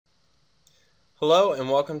Hello and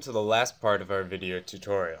welcome to the last part of our video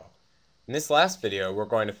tutorial. In this last video, we're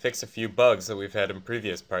going to fix a few bugs that we've had in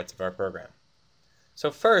previous parts of our program. So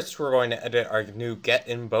first, we're going to edit our new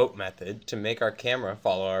getInBoat method to make our camera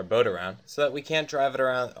follow our boat around so that we can't drive it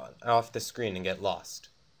around off the screen and get lost.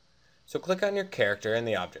 So click on your character in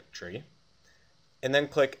the object tree, and then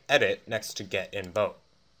click Edit next to getInBoat.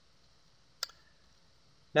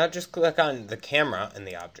 Now just click on the camera in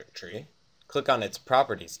the object tree, click on its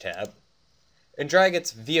Properties tab, and drag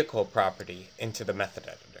its vehicle property into the method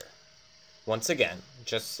editor. Once again,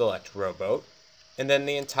 just select Rowboat, and then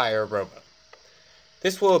the entire rowboat.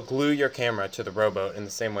 This will glue your camera to the rowboat in the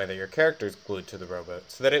same way that your character is glued to the rowboat,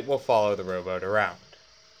 so that it will follow the rowboat around.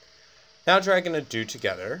 Now drag in a do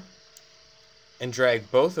together, and drag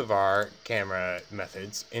both of our camera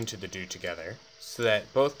methods into the do together, so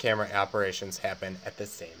that both camera operations happen at the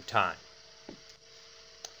same time.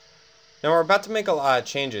 Now we're about to make a lot of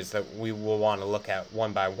changes that we will want to look at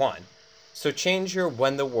one by one. So change your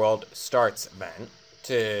when the world starts event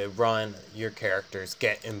to run your character's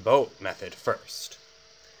getInBoat method first.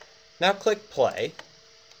 Now click play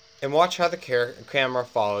and watch how the camera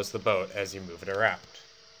follows the boat as you move it around.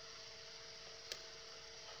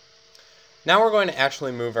 Now we're going to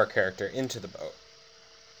actually move our character into the boat.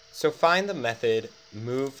 So find the method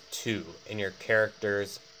move_to in your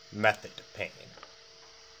character's method pane.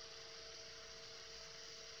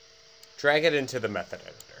 Drag it into the method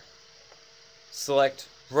editor. Select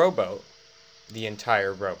Rowboat, the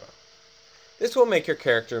entire rowboat. This will make your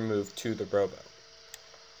character move to the rowboat.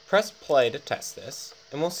 Press play to test this,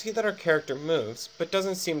 and we'll see that our character moves, but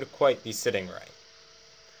doesn't seem to quite be sitting right.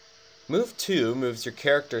 Move_to moves your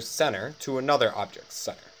character's center to another object's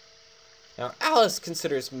center. Now Alice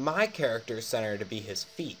considers my character's center to be his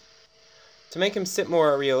feet. To make him sit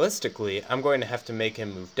more realistically, I'm going to have to make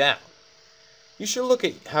him move down. You should look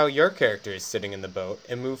at how your character is sitting in the boat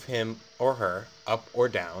and move him or her up or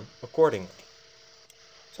down accordingly.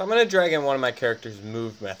 So I'm going to drag in one of my character's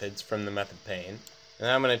move methods from the method pane, and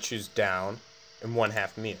I'm going to choose down and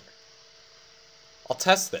 1/2 meter. I'll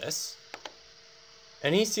test this,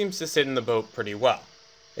 and he seems to sit in the boat pretty well,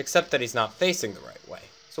 except that he's not facing the right way,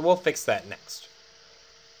 so we'll fix that next.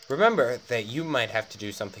 Remember that you might have to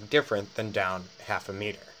do something different than down 1/2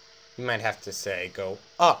 meter. You might have to say go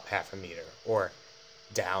up 1/2 meter or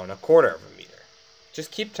down 1/4 meter.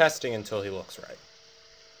 Just keep testing until he looks right.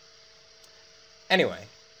 Anyway,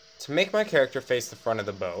 to make my character face the front of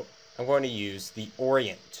the boat, I'm going to use the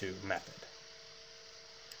orient_to method.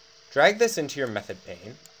 Drag this into your method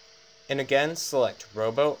pane, and again select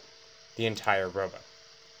Rowboat, the entire rowboat.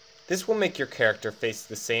 This will make your character face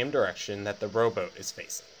the same direction that the rowboat is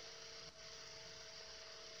facing.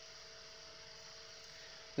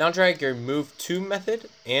 Now drag your move_to method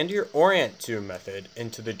and your orient_to method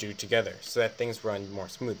into the do together so that things run more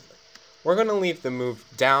smoothly. We're going to leave the move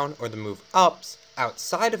down or the move ups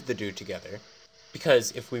outside of the do together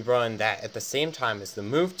because if we run that at the same time as the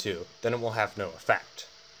move_to, then it will have no effect.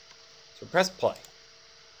 So press play,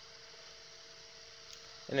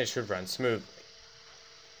 and it should run smoothly.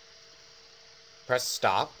 Press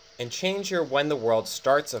stop and change your when the world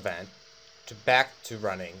starts event back to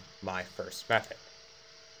running my first method,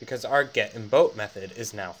 because our getInBoat method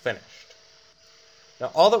is now finished.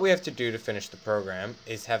 Now all that we have to do to finish the program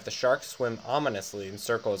is have the shark swim ominously in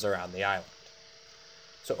circles around the island.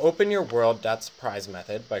 So open your world.surprise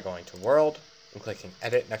method by going to world and clicking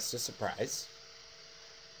edit next to surprise.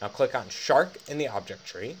 Now click on shark in the object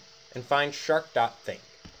tree and find shark.think.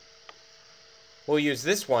 We'll use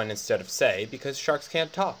this one instead of say because sharks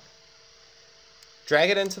can't talk. Drag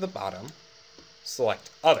it into the bottom, select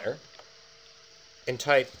other, and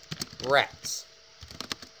type rats.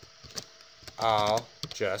 I'll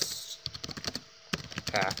just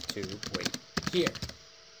have to wait here.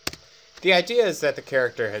 The idea is that the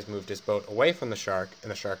character has moved his boat away from the shark,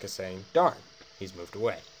 and the shark is saying, darn, he's moved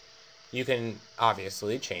away. You can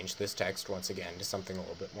obviously change this text once again to something a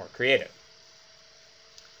little bit more creative.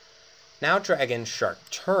 Now drag in shark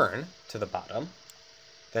turn to the bottom,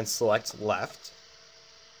 then select left,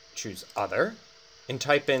 choose other, and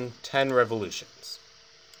type in 10 revolutions.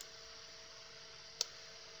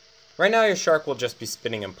 Right now your shark will just be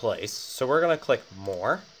spinning in place, so we're going to click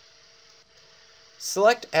more.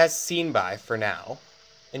 Select as seen by for now,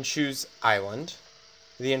 and choose island,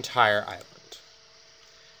 the entire island.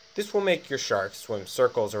 This will make your shark swim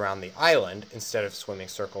circles around the island instead of swimming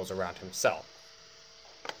circles around himself.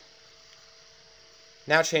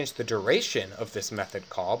 Now change the duration of this method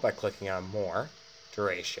call by clicking on more,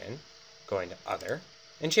 duration, going to other,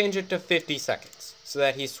 and change it to 50 seconds so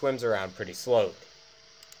that he swims around pretty slowly.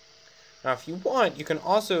 Now, if you want, you can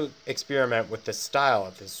also experiment with the style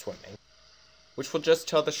of his swimming, which will just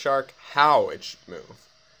tell the shark how it should move.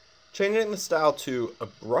 Changing the style to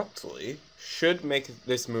abruptly should make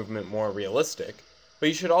this movement more realistic, but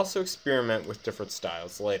you should also experiment with different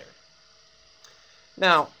styles later.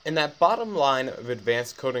 Now, in that bottom line of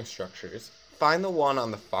advanced coding structures, find the one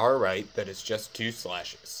on the far right that is just 2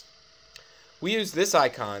 slashes. We use this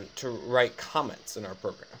icon to write comments in our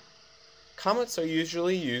program. Comments are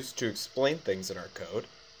usually used to explain things in our code,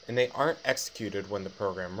 and they aren't executed when the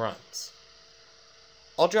program runs.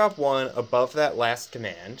 I'll drop one above that last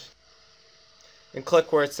command, and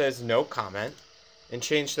click where it says no comment, and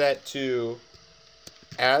change that to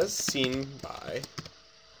as seen by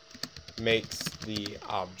makes the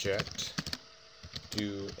object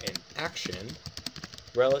do an action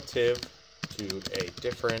relative to a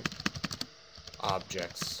different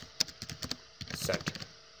object's center,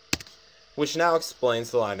 which now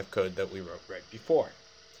explains the line of code that we wrote right before.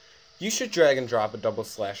 You should drag and drop a double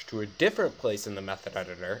slash to a different place in the method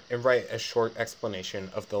editor and write a short explanation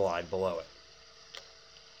of the line below it.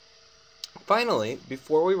 Finally,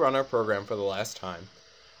 before we run our program for the last time,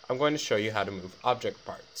 I'm going to show you how to move object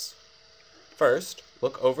parts. First,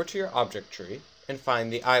 look over to your object tree and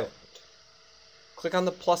find the island. Click on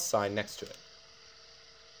the plus sign next to it.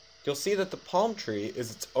 You'll see that the palm tree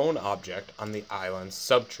is its own object on the island's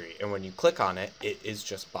subtree, and when you click on it, it is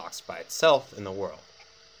just boxed by itself in the world.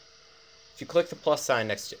 If you click the plus sign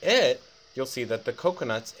next to it, you'll see that the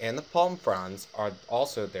coconuts and the palm fronds are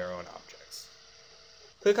also their own objects.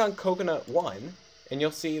 Click on Coconut 1, and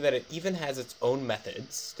you'll see that it even has its own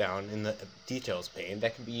methods down in the details pane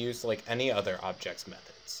that can be used like any other object's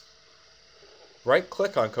methods.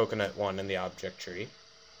 Right-click on Coconut 1 in the object tree,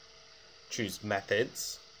 choose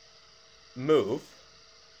Methods, Move,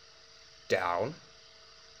 Down,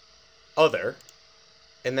 Other,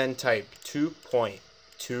 and then type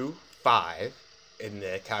 2.25 in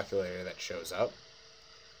the calculator that shows up.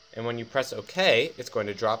 And when you press OK, it's going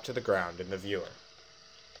to drop to the ground in the viewer.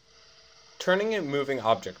 Turning and moving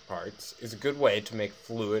object parts is a good way to make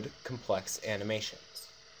fluid, complex animations.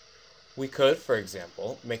 We could, for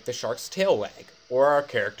example, make the shark's tail wag, or our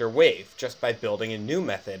character wave, just by building a new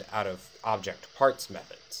method out of object parts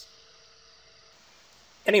methods.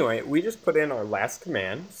 Anyway, we just put in our last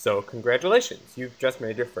command, so congratulations, you've just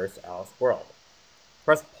made your first Alice world.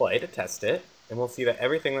 Press play to test it, and we'll see that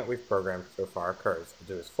everything that we've programmed so far occurs.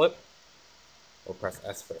 We'll do is flip, we'll press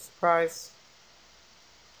S for surprise,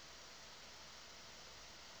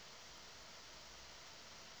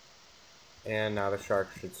 and now the shark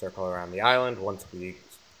should circle around the island once we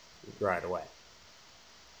ride away.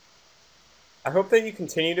 I hope that you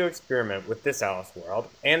continue to experiment with this Alice world,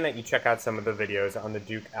 and that you check out some of the videos on the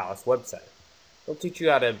Duke Alice website. They'll teach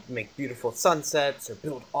you how to make beautiful sunsets, or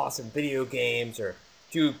build awesome video games, or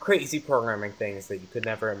do crazy programming things that you could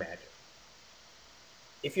never imagine.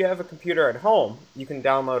 If you have a computer at home, you can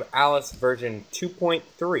download Alice version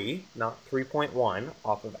 2.3, not 3.1,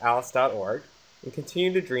 off of alice.org, and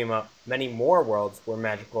continue to dream up many more worlds where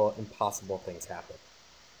magical, impossible things happen.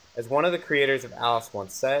 As one of the creators of Alice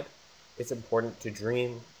once said, it's important to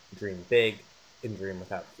dream big, and dream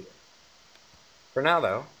without fear. For now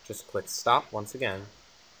though, just click stop once again,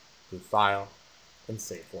 do file, and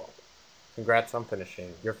save world. Congrats on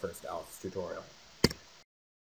finishing your first Alice tutorial.